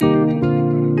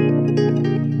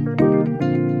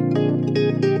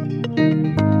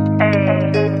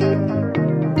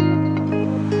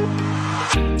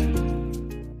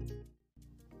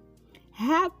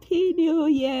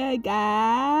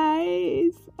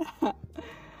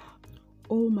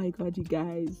Oh my god, you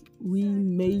guys, we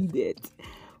made it.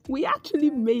 We actually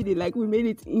made it. Like, we made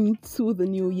it into the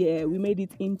new year. We made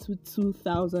it into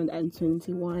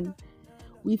 2021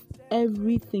 with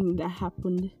everything that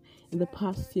happened in the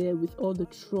past year, with all the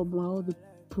trouble, all the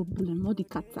problem, all the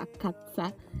kata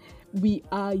kata. We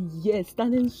are, yes,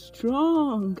 standing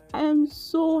strong. I am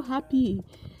so happy.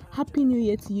 Happy New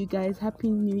Year to you guys.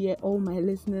 Happy New Year, all my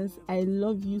listeners. I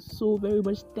love you so very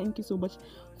much. Thank you so much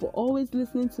for always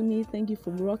listening to me. Thank you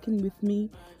for rocking with me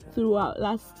throughout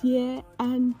last year.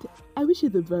 And I wish you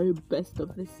the very best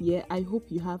of this year. I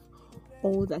hope you have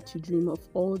all that you dream of,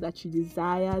 all that you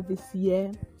desire this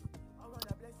year.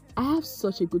 I have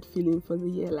such a good feeling for the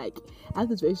year. Like, I have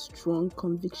this very strong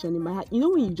conviction in my heart. You know,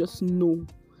 when you just know,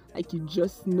 like, you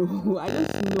just know, I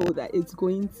just know that it's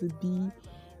going to be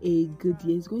a good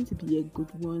year. It's going to be a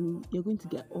good one. You're going to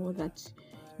get all that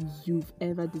you've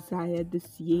ever desired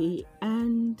this year.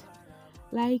 And,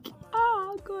 like,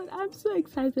 oh god, I'm so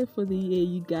excited for the year,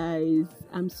 you guys.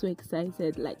 I'm so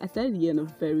excited. Like, I started the year on a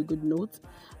very good note.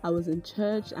 I was in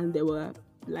church and there were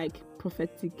like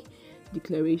prophetic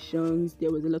declarations.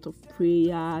 There was a lot of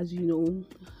prayers, you know,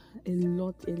 a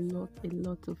lot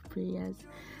of prayers.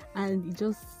 And it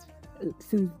just,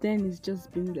 since then, it's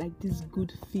just been like this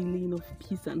good feeling of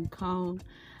peace and calm,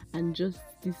 and just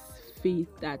this faith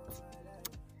that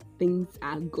things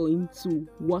are going to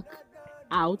work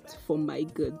out for my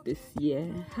good this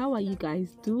year. How are you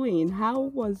guys doing? How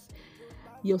was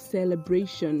your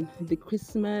celebration, the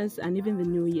Christmas and even the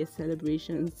New Year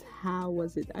celebrations? How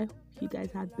was it? I hope you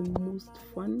guys had the most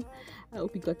fun. I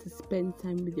hope you got to spend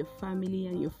time with your family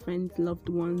and your friends, loved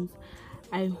ones.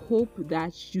 I hope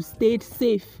that you stayed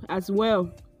safe as well.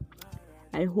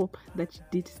 I hope that you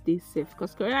did stay safe,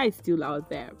 because Corona is still out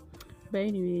there. But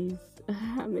anyways,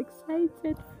 I'm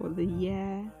excited for the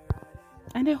year.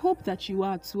 And I hope that you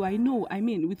are too. I know, I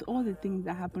mean, with all the things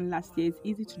that happened last year, it's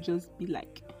easy to just be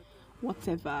like,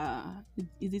 whatever. It's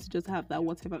easy to just have that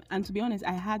whatever. And to be honest,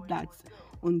 I had that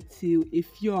until a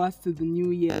few hours to the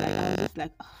new year. Like, I was just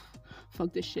like, oh,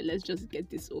 fuck this shit, let's just get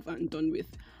this over and done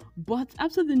with. But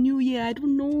after the new year, I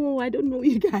don't know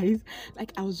you guys.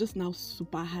 Like, I was just now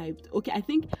super hyped. Okay, I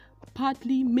think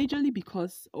partly, majorly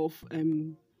because of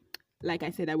like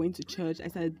I said, I went to church. I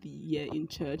started the year in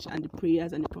church, and the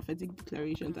prayers and the prophetic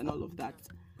declarations and all of that.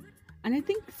 And I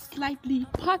think slightly,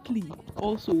 partly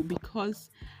also because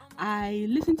I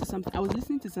was listening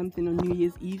to something on New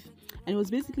Year's Eve, and it was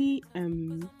basically a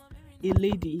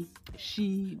lady.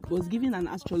 She was giving an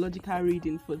astrological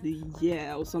reading for the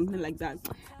year or something like that.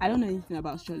 I don't know anything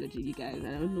about astrology, you guys.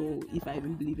 I don't know if I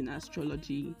even believe in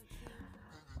astrology.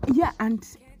 Yeah, and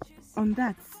on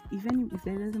that, if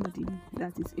there's anybody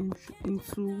that is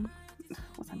into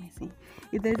what am I saying?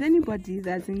 If there's anybody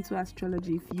that's into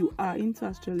astrology, if you are into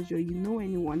astrology or you know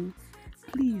anyone,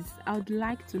 please, I would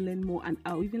like to learn more, and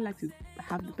I would even like to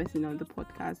have the person on the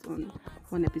podcast on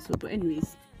one episode. But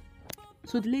anyways,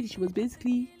 so the lady, she was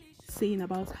basically saying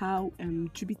about how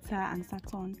Jupiter and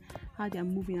Saturn, how they're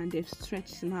moving, and they've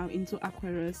stretched now into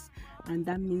Aquarius, and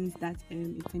that means that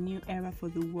it's a new era for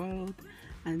the world,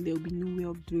 and there'll be new way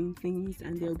of doing things,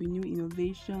 and there'll be new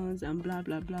innovations, and blah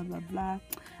blah blah blah blah,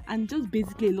 and just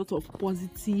basically a lot of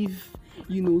positive,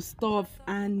 stuff.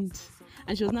 And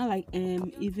she was not like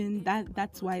even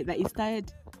that's why that it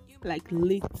started like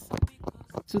late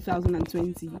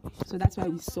 2020, so that's why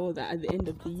we saw that at the end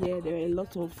of the year there are a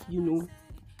lot of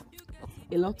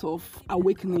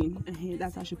awakening.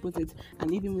 That's how she put it.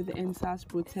 And even with the NSAS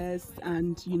protests,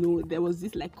 and there was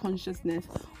this like consciousness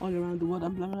all around the world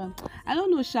and blah blah blah. I don't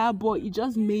know, Sha, but it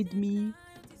just made me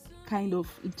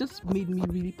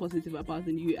really positive about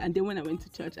the new year. And then when I went to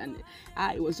church, and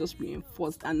it was just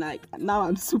reinforced, and like now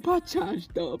I'm super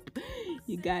charged up,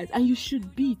 you guys. And you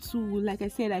should be too. Like I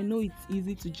said, I know it's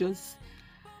easy to just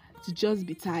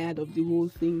be tired of the whole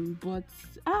thing, but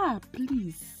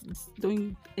please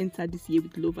don't enter this year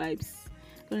with low vibes.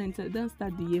 Don't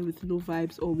start the year with low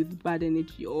vibes or with bad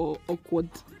energy or awkward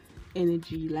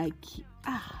energy. Like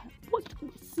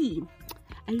see,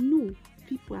 I know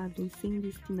people have been saying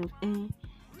this thing of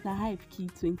the hype key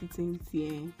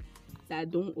 2020, that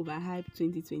don't overhype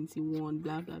 2021,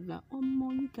 blah blah blah. Oh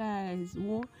my, you guys,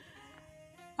 what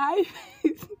I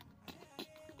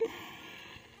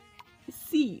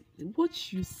see,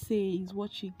 what you say is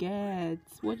what you get.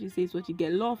 What you say is what you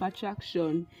get. Law of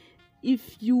attraction.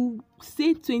 If you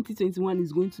say 2021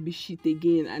 is going to be shit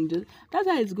again, and just that's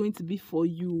how it's going to be for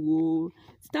you. Oh.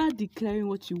 Start declaring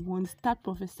what you want, start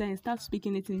prophesying, start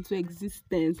speaking it into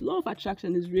existence. Law of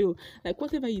attraction is real. Like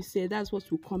whatever you say, that's what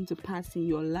will come to pass in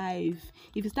your life.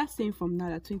 If you start saying from now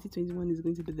that 2021 is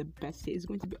going to be the best year, it's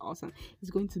going to be awesome,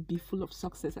 it's going to be full of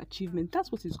success, achievement,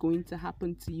 that's what is going to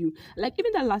happen to you. Like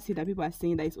even that last year that people are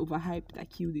saying that it's overhyped, that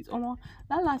killed it. Oh no,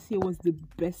 that last year was the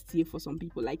best year for some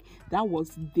people. Like that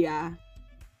was their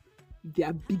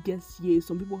biggest year.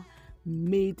 Some people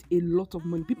made a lot of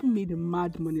money. People made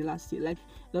mad money last year. Like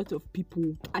a lot of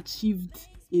people achieved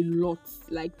a lot,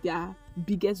 like their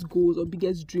biggest goals or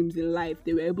biggest dreams in life,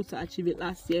 they were able to achieve it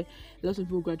last year. A lot of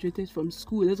people graduated from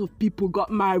school. A lot of people got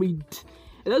married.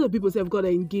 A lot of people have got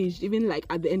engaged. Even like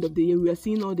at the end of the year, we are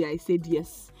seeing all the I said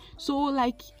yes. So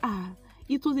like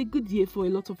it was a good year for a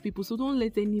lot of people. So don't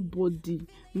let anybody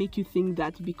make you think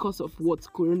that because of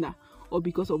what Corona or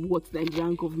because of what the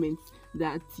Nigerian government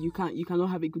that you cannot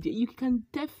have a good year. You can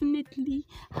definitely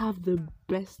have the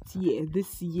best year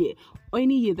this year, or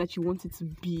any year that you want it to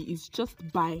be. It's just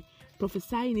by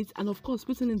prophesying it and of course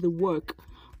putting in the work.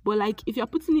 But like if you're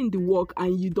putting in the work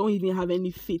and you don't even have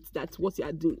any faith that what you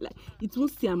are doing, like it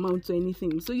won't still amount to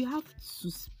anything. So you have to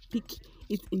speak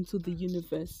it into the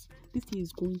universe. This year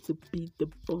is going to be the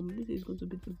bomb. This year is going to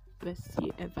be the best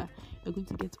year ever. You're going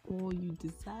to get all you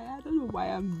desire. I don't know why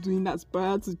I'm doing that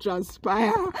aspire to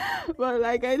transpire, but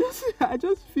like I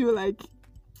just feel like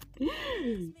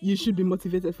you should be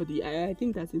motivated for the year. I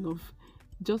think that's enough.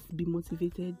 Just be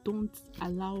motivated. Don't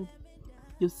allow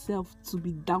yourself to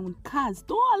be downcast.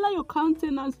 Don't allow your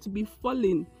countenance to be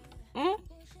falling.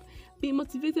 Be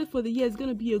motivated for the year. It's going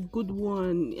to be a good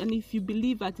one, and if you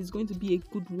believe that it's going to be a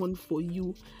good one for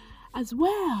you as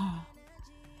well.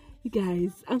 You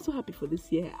guys, I'm so happy for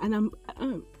this year, and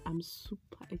I'm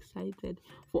super excited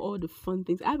for all the fun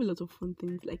things. I have a lot of fun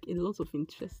things, like a lot of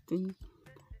interesting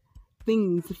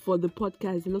things for the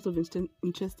podcast, a lot of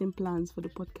interesting plans for the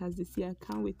podcast this year. I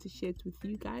can't wait to share it with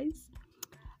you guys.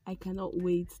 I cannot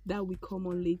wait. That will come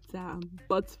on later.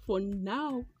 But for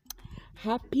now,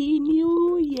 Happy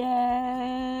New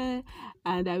Year!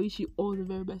 And I wish you all the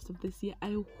very best of this year.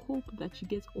 I hope that you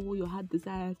get all your heart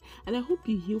desires, and I hope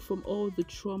you heal from all the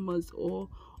traumas or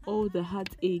all the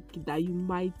heartache that you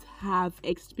might have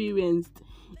experienced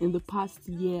in the past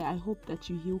year. I hope that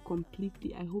you heal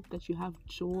completely. I hope that you have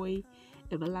joy,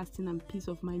 everlasting, and peace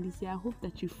of mind this year. I hope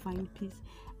that you find peace.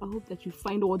 I hope that you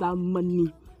find all that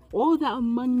money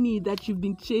that you've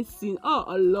been chasing all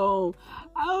along.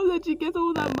 I hope that you get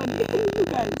all that money. You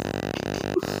guys,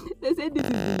 they said this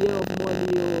is the year of money.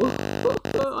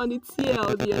 On its year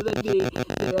the other day,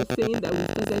 they were saying that we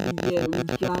started the year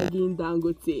with dragging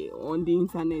Dangote on the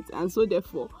internet, and so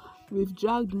therefore we've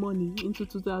dragged money into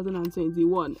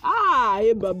 2021.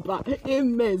 Hey Baba,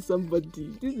 amen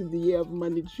somebody. This is the year of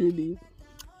money, truly.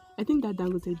 I think that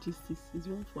Dangote justice is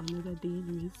one for another day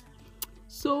anyways.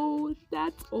 So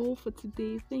that's all for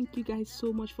today. Thank you guys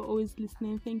so much for always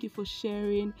listening. Thank you for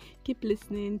sharing. Keep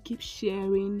listening, keep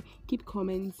sharing, keep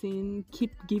commenting,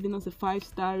 keep giving us a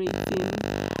 5-star rating.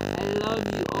 I love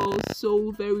you all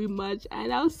so very much,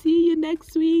 and I'll see you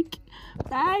next week.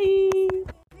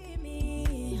 Bye.